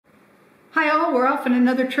Hi all, we're off on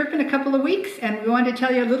another trip in a couple of weeks and we wanted to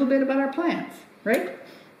tell you a little bit about our plans, right?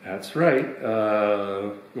 That's right.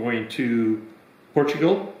 Going to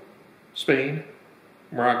Portugal, Spain,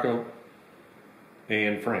 Morocco,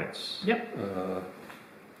 and France. Yep.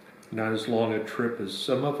 Not as long a trip as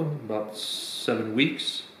some of them, about 7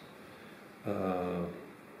 weeks. And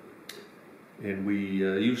we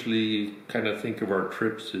usually kind of think of our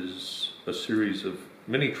trips as a series of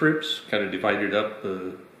mini trips, kind of divided up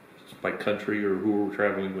by country or who we're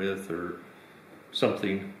traveling with or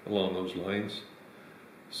something along those lines.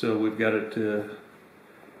 So we've got it.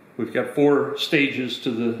 We've got 4 stages to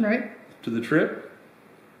the trip,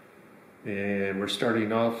 and we're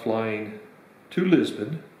starting off flying to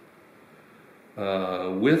Lisbon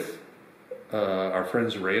with our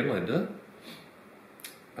friends Ray and Linda,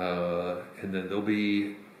 and then they'll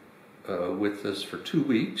be with us for 2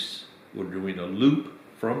 weeks. We're doing a loop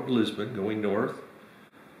from Lisbon, going north.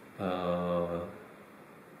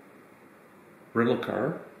 Rental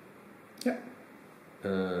car. Yep.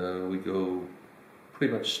 We go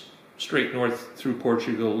pretty much straight north through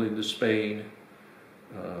Portugal into Spain,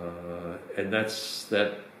 and that's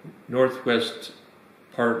that northwest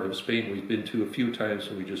part of Spain we've been to a few times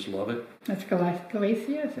and we just love it. That's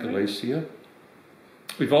Galicia, is that right? Galicia.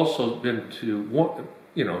 We've also been to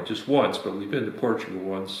just once, but we've been to Portugal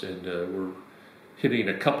once, and we're hitting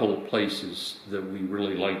a couple of places that we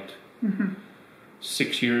really liked. Mm-hmm.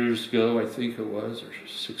 6 years ago, I think it was, or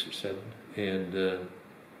 6 or 7, and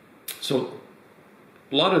so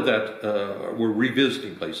a lot of that we're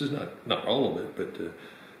revisiting places, not all of it, but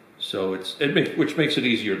so which makes it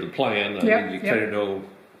easier to plan. I mean, you kind of know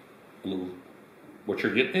a little what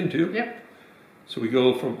you're getting into. Yep. So we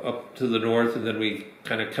go from up to the north, and then we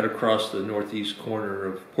kind of cut across the northeast corner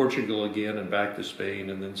of Portugal again, and back to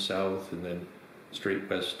Spain, and then south, and then straight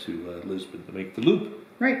west to Lisbon to make the loop.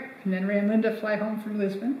 Right, and then Ray and Linda fly home from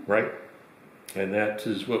Lisbon. Right, and that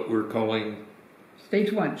is what we're calling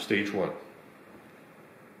Stage 1. Stage 1.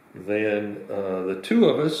 Then the 2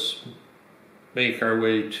 of us make our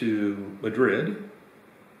way to Madrid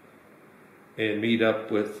and meet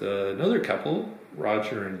up with another couple,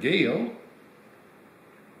 Roger and Gail,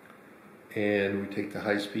 and we take the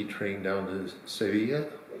high-speed train down to Seville,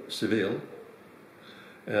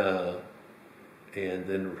 and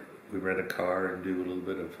then we rent a car and do a little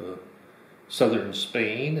bit of southern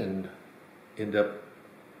Spain and end up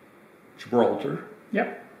Gibraltar.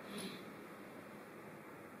 Yep.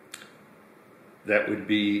 That would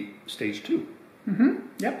be Stage 2. Mm-hmm.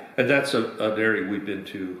 Yep. And that's an area we've been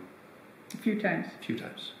to a few times.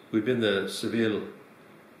 We've been to Seville.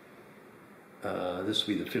 This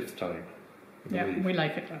will be the 5th time. Yeah, we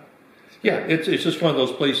like it though. Yeah, it's just one of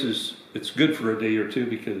those places. It's good for a day or two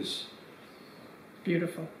because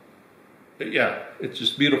beautiful. Yeah, it's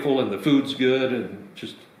just beautiful, and the food's good, and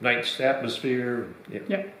just nice atmosphere. Yeah.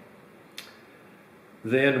 Yep.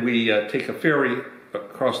 Then we take a ferry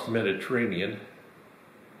across the Mediterranean,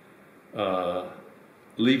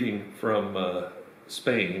 leaving from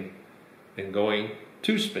Spain and going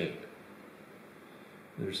to Spain.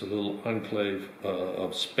 There's a little enclave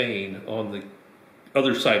of Spain on the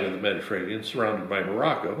other side of the Mediterranean, surrounded by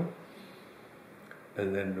Morocco.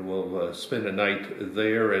 And then we'll spend a night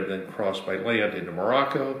there and then cross by land into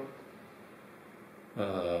Morocco.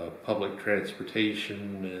 Public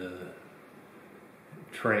transportation,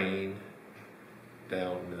 train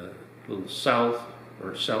down a little south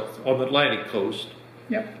on the Atlantic coast.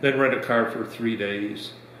 Yep. Then rent a car for 3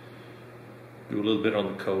 days. Do a little bit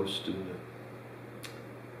on the coast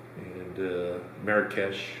and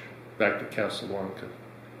Marrakesh, back to Casablanca.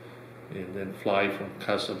 And then fly from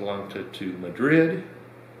Casablanca to Madrid.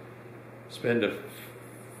 Spend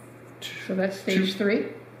So that's Stage 3?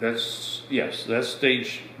 That's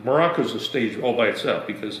stage. Morocco's a stage all by itself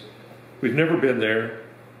because we've never been there.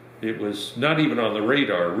 It was not even on the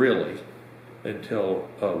radar really until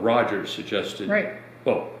Roger suggested, right.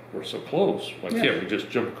 Well, we're so close. Why can't we just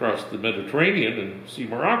jump across the Mediterranean and see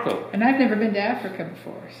Morocco? And I've never been to Africa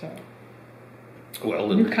before, so. Well,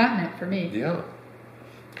 new continent for me. Yeah.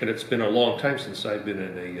 And it's been a long time since I've been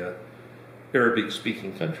in a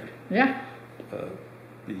Arabic-speaking country. Yeah.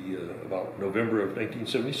 About November of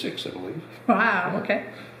 1976, I believe. Wow. Okay.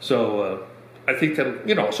 So I think that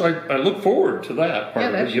so I look forward to that part.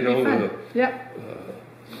 Yeah, that should be fun.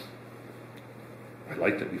 I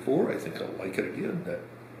liked it before. I think I'll like it again.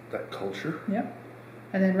 That culture. Yep.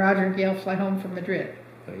 And then Roger and Gail fly home from Madrid.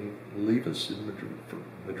 They leave us in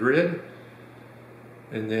Madrid,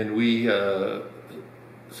 and then we.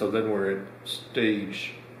 So then we're at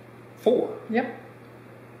Stage 4. Yep.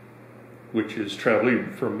 Which is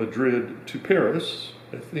traveling from Madrid to Paris,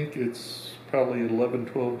 I think it's probably 11,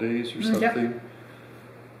 12 days or something. Yep.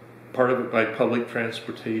 Part of it by public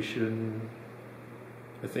transportation.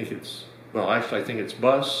 I think it's, well, actually I think it's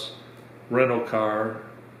bus, rental car,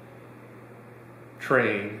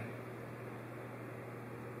 train,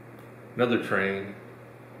 another train,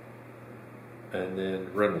 and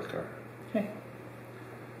then rental car. Okay.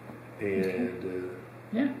 And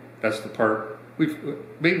yeah, that's the part. We've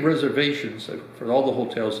made reservations for all the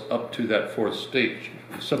hotels up to that fourth stage.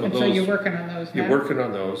 Some of and those. So you're working on those now? You're working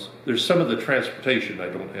on those. There's some of the transportation I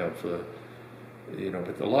don't have, but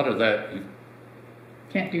a lot of that you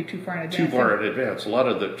can't do too far in advance. too far in advance. A lot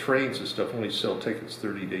of the trains and stuff only sell tickets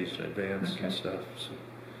 30 days in advance and stuff. So,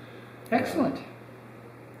 excellent.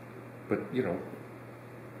 But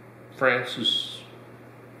France is.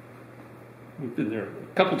 We've been there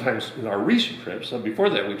a couple times in our recent trips. So before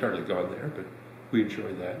that, we'd hardly gone there, but we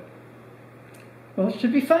enjoyed that. Well, it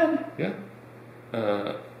should be fun. Yeah.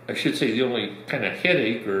 I should say the only kind of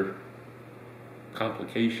headache or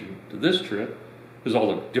complication to this trip is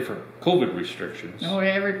all the different COVID restrictions. Oh,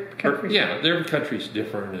 every country. Every country's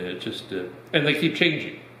different, and it just and they keep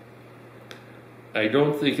changing. I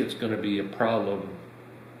don't think it's going to be a problem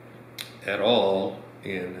at all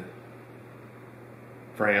in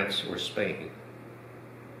France or Spain,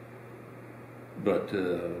 but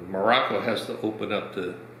Morocco has to open up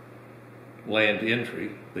the land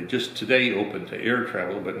entry. They just today opened to air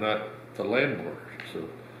travel, but not the land border. So,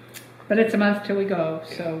 but it's a month till we go.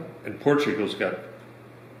 So, and Portugal's got,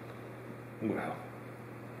 well,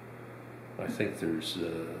 I think there's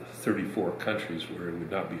 34 countries where it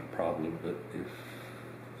would not be a problem, but if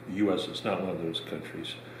the U.S. is not one of those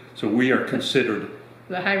countries, so we are considered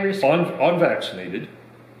the high risk unvaccinated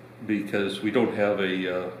because we don't have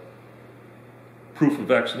a proof of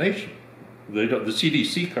vaccination. They don't. The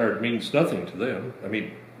CDC card means nothing to them. I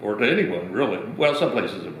mean, or to anyone really. Well, some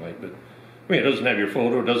places it might, but I mean, it doesn't have your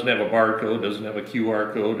photo. It doesn't have a barcode. It doesn't have a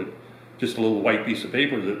QR code. Just a little white piece of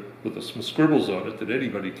paper with some scribbles on it that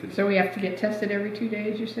anybody can. So we have to get tested every 2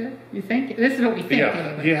 days. You said. You think this is what we think?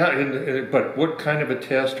 Yeah, anyway. yeah. But what kind of a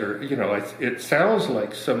test? Or it sounds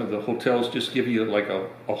like some of the hotels just give you like a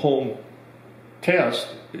home test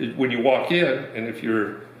when you walk in, and if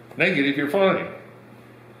you're negative, you're fine.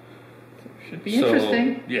 Should be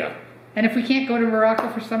interesting. Yeah. And if we can't go to Morocco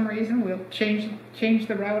for some reason, we'll change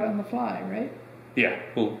the route on the fly, right? Yeah.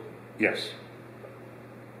 Well, yes.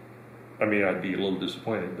 I mean, I'd be a little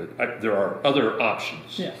disappointed, but there are other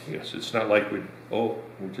options. Yes. Yes. It's not like we're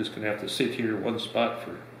just going to have to sit here in one spot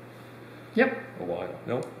for a while.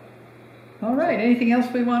 No. All right. Anything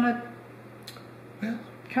else we want to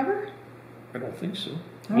cover? I don't think so.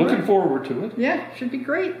 All Looking right. forward to it. Yeah, should be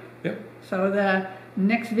great. Yep. So the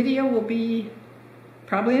next video will be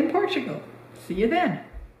probably in Portugal. See you then.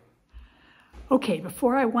 Okay,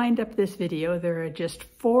 before I wind up this video, there are just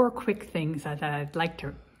 4 quick things that I'd like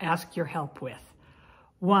to ask your help with.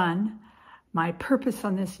 1, my purpose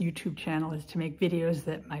on this YouTube channel is to make videos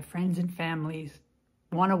that my friends and families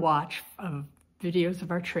want to watch, of videos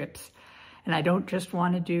of our trips. And I don't just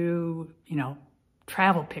want to do,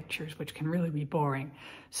 travel pictures, which can really be boring.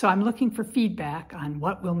 So I'm looking for feedback on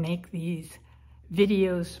what will make these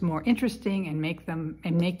videos more interesting and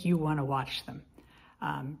make you want to watch them.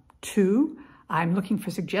 2, I'm looking for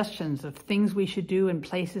suggestions of things we should do and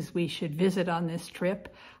places we should visit on this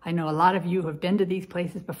trip. I know a lot of you have been to these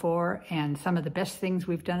places before, and some of the best things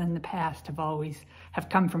we've done in the past have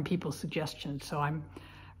come from people's suggestions. So I'm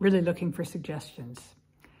really looking for suggestions.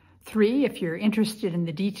 3, if you're interested in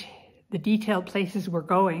the detailed places we're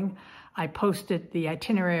going, I posted the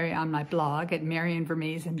itinerary on my blog at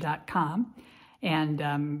marionvermazen.com.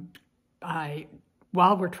 And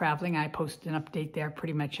while we're traveling, I post an update there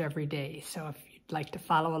pretty much every day. So if you'd like to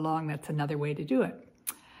follow along, that's another way to do it.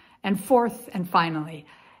 And 4th and finally,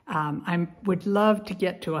 I would love to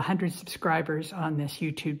get to 100 subscribers on this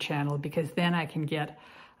YouTube channel, because then I can get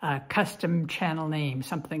a custom channel name,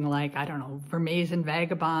 something like, I don't know, Vermazen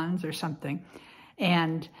Vagabonds or something.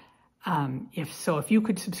 And if you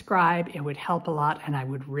could subscribe, it would help a lot, and I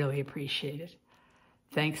would really appreciate it.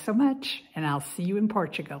 Thanks so much, and I'll see you in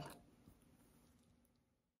Portugal.